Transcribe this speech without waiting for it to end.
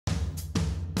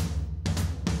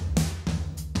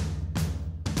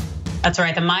That's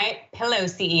right, the Mypillow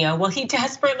CEO. Well, he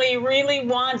desperately really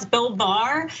wants Bill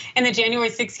Barr and the January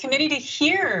 6th committee to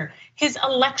hear his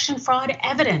election fraud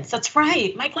evidence. That's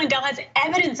right, Mike Lindell has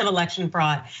evidence of election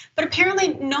fraud, but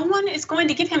apparently no one is going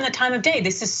to give him the time of day.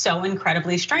 This is so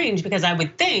incredibly strange because I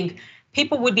would think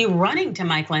people would be running to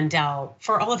Mike Lindell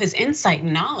for all of his insight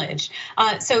and knowledge.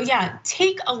 So yeah,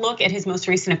 take a look at his most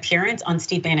recent appearance on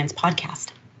Steve Bannon's podcast.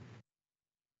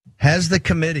 Has the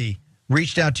committee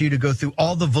reached out to you to go through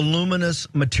all the voluminous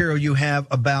material you have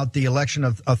about the election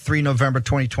of 3 November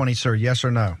 2020, sir? Yes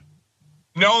or no?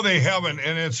 No, they haven't,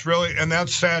 and it's really, and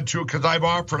that's sad too, because I've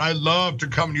offered, I love to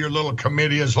come to your little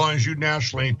committee as long as you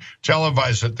nationally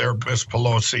televise it there, Ms.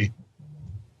 Pelosi.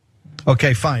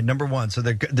 Okay, fine. Number one, so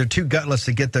they're too gutless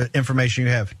to get the information you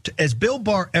have. Has Bill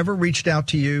Barr ever reached out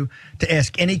to you to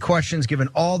ask any questions, given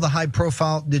all the high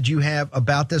profile that you have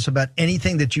about this, about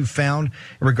anything that you found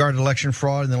in regard to election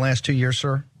fraud in the last 2 years,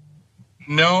 sir?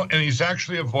 No, and he's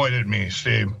actually avoided me,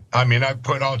 Steve. I mean, I've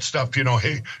put out stuff, he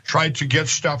tried to get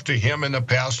stuff to him in the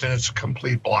past, and it's a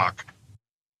complete block.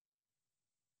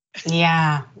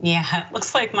 Yeah, it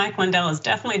looks like Mike Lindell is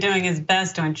definitely doing his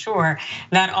best to ensure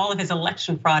that all of his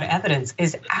election fraud evidence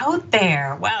is out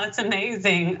there. Wow, it's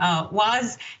amazing.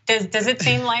 Waz, does it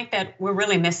seem like that we're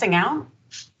really missing out?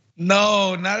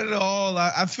 No, not at all.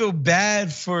 I feel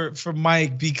bad for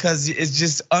Mike because it's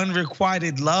just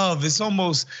unrequited love. It's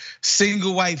almost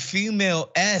single white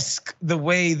female-esque the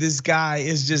way this guy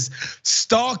is just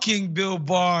stalking Bill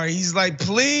Barr. He's like,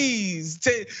 please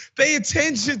pay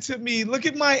attention to me. Look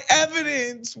at my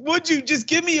evidence. Would you just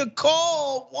give me a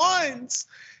call once?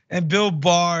 And Bill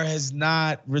Barr has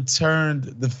not returned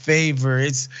the favor.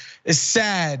 It's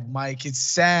sad, Mike. It's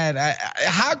sad.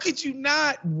 How could you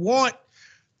not want,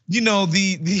 what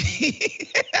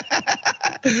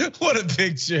a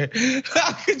picture.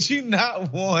 How could you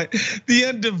not want the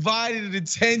undivided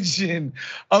attention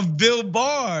of Bill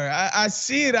Barr? I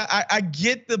see it, I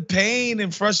get the pain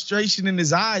and frustration in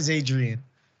his eyes, Adrian.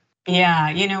 Yeah,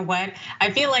 you know what?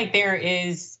 I feel like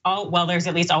there's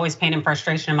at least always pain and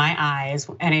frustration in my eyes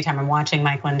anytime I'm watching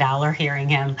Mike Lindell or hearing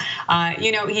him.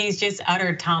 He's just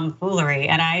utter tomfoolery,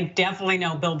 and I definitely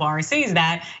know Bill Barr sees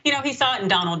that. He saw it in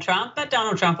Donald Trump, but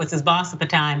Donald Trump was his boss at the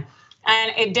time.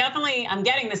 And I'm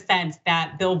getting the sense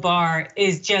that Bill Barr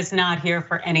is just not here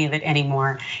for any of it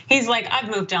anymore. He's like, I've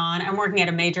moved on. I'm working at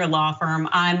a major law firm.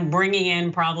 I'm bringing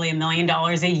in probably $1 million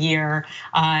a year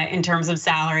in terms of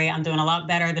salary. I'm doing a lot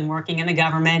better than working in the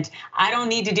government. I don't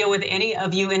need to deal with any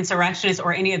of you insurrectionists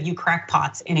or any of you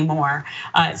crackpots anymore.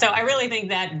 So I really think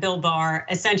that Bill Barr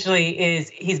essentially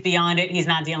he's beyond it. He's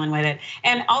not dealing with it.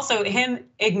 And also him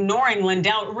ignoring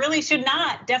Lindell really should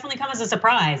not definitely come as a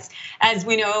surprise. As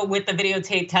we know with the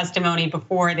videotape testimony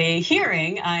before the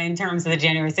hearing in terms of the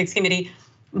January 6th committee,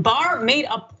 Barr made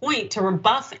a point to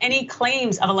rebuff any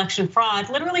claims of election fraud,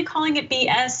 literally calling it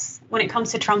BS when it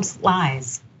comes to Trump's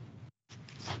lies.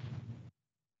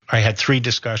 I had 3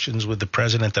 discussions with the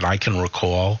president that I can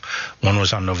recall. One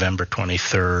was on November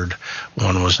 23rd,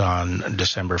 one was on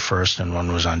December 1st, and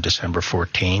one was on December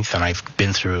 14th. And I've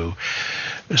been through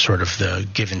sort of the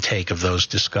give and take of those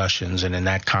discussions. And in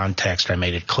that context, I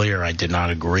made it clear I did not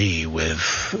agree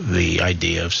with the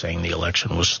idea of saying the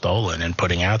election was stolen and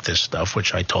putting out this stuff,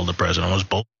 which I told the president was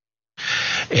bull.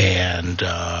 And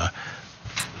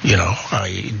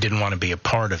I didn't want to be a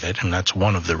part of it, and that's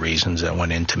one of the reasons that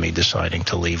went into me deciding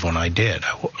to leave when I did.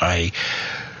 I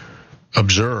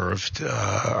observed,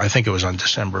 I think it was on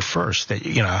December 1st, that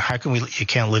how can you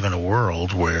can't live in a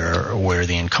world where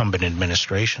the incumbent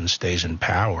administration stays in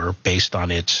power based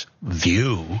on its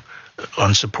view,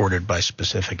 unsupported by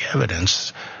specific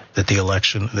evidence, that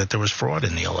there was fraud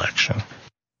in the election.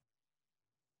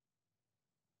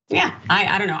 Yeah,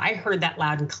 I don't know. I heard that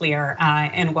loud and clear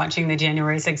in watching the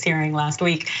January 6th hearing last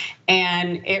week.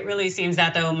 And it really seems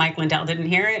that though Mike Lindell didn't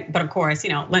hear it, but of course,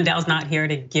 Lindell's not here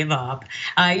to give up.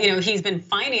 He's been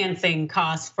financing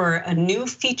costs for a new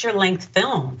feature-length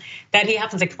film that he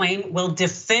happens to claim will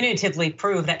definitively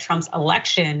prove that Trump's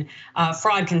election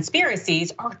fraud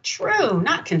conspiracies are true,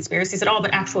 not conspiracies at all,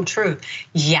 but actual truth.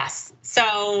 Yes.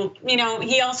 So,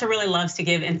 he also really loves to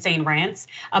give insane rants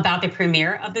about the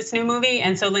premiere of this new movie.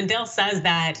 And so Lindell says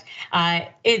that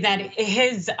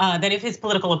if his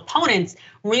political opponents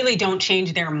really don't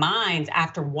change their minds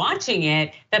after watching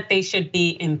it, that they should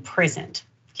be imprisoned.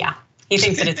 Yeah, he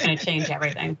thinks that it's gonna change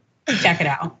everything. Check it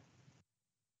out.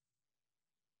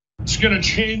 It's gonna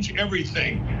change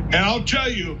everything. And I'll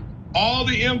tell you, all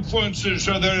the influencers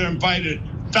that are invited,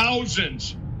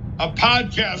 thousands of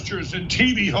podcasters and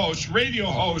TV hosts, radio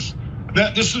hosts,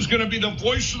 that this is gonna be the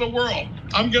voice of the world.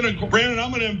 Brandon,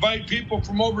 I'm gonna invite people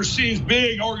from overseas,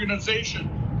 big organization,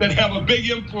 that have a big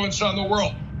influence on the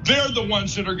world. They're the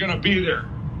ones that are going to be there.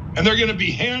 And they're going to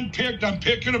be handpicked. I'm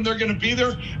picking them. They're going to be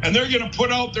there, and they're going to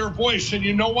put out their voice. And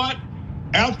you know what?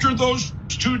 After those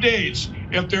 2 days,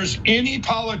 if there's any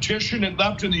politician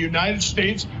left in the United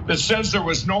States that says there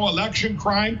was no election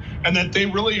crime and that they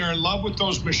really are in love with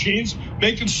those machines,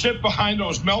 they can sit behind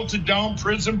those melted down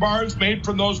prison bars made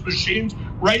from those machines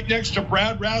right next to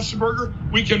Brad Rassenberger.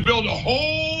 We can build a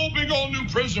whole big old new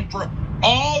prison for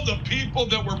all the people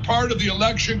that were part of the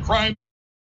election crime.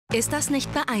 Ist das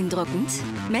nicht beeindruckend?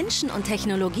 Menschen und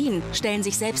Technologien stellen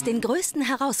sich selbst den größten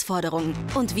Herausforderungen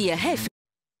und wir helfen.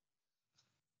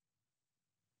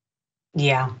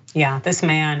 Yeah, this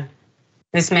man,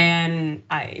 he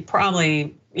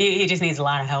just needs a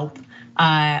lot of help.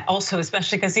 Also,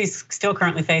 especially because he's still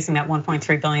currently facing that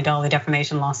 $1.3 billion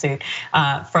defamation lawsuit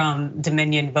from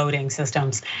Dominion voting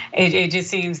systems. It just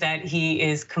seems that he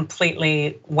is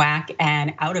completely whack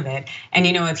and out of it. And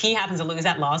if he happens to lose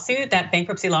that lawsuit, that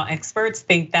bankruptcy law experts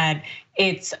think that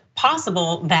it's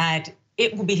possible that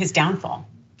it will be his downfall.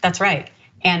 That's right.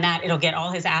 And that it'll get all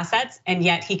his assets, and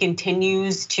yet he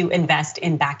continues to invest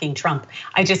in backing Trump.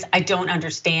 I don't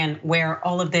understand where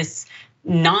all of this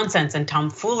nonsense and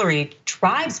tomfoolery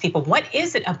drives people. What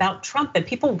is it about Trump that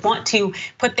people want to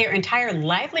put their entire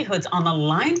livelihoods on the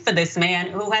line for this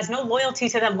man who has no loyalty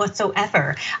to them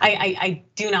whatsoever? I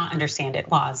do not understand it,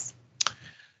 Waz.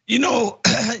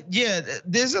 Yeah,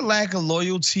 there's a lack of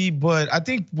loyalty, but I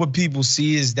think what people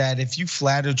see is that if you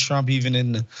flatter Trump, even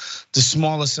in the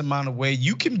smallest amount of way,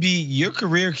 your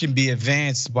career can be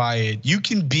advanced by it. You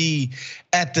can be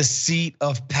at the seat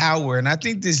of power. And I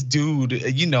think this dude,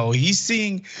 he's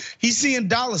seeing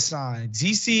dollar signs.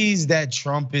 He sees that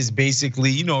Trump is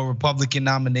basically, a Republican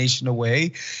nomination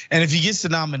away. And if he gets the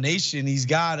nomination, he's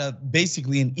got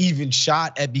basically an even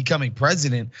shot at becoming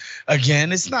president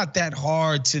again. It's not that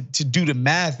hard to do the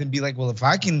math and be like, well, if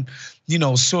I can,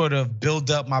 sort of build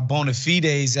up my bona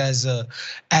fides as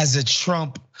a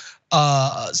Trump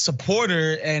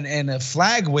supporter and a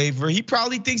flag waver, he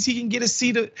probably thinks he can get a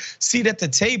seat at the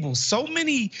table. So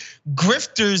many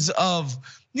grifters of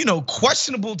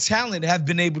questionable talent have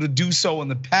been able to do so in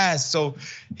the past. So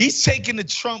he's taking the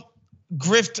Trump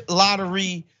grift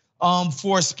lottery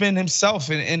for a spin himself,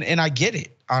 and I get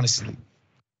it, honestly.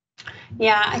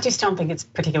 Yeah, I just don't think it's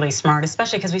particularly smart,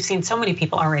 especially because we've seen so many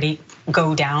people already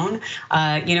go down,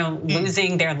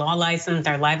 losing their law license,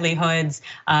 their livelihoods.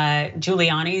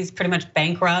 Giuliani's pretty much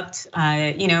bankrupt.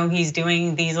 He's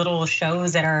doing these little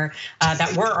shows that were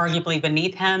arguably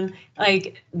beneath him.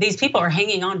 Like, these people are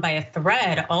hanging on by a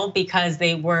thread, all because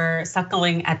they were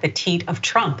suckling at the teat of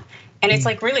Trump. And it's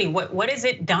like, really, what has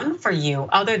it done for you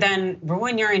other than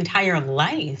ruin your entire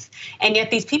life? And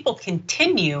yet these people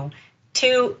continue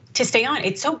to stay on.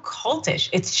 It's so cultish.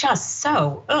 It's just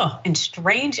so and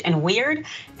strange and weird.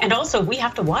 And also, we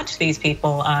have to watch these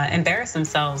people embarrass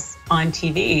themselves on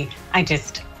TV. I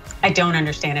don't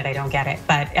understand it. I don't get it.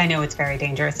 But I know it's very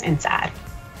dangerous and sad.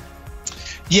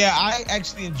 Yeah, I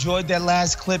actually enjoyed that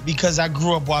last clip because I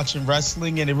grew up watching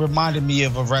wrestling and it reminded me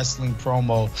of a wrestling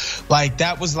promo. Like,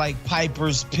 that was like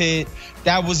Piper's Pit.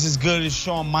 That was as good as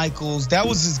Shawn Michaels. That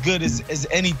was as good as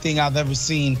anything I've ever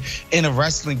seen in a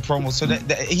wrestling promo. So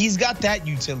that he's got that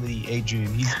utility,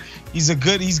 Adrian. He's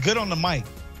good on the mic.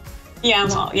 Yeah,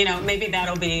 well, maybe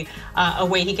that'll be a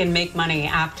way he can make money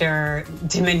after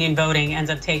Dominion voting ends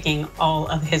up taking all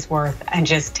of his worth and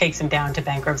just takes him down to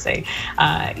bankruptcy.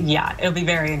 Yeah, it'll be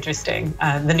very interesting.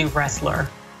 The new wrestler.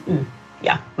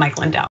 Yeah, Mike Lindell.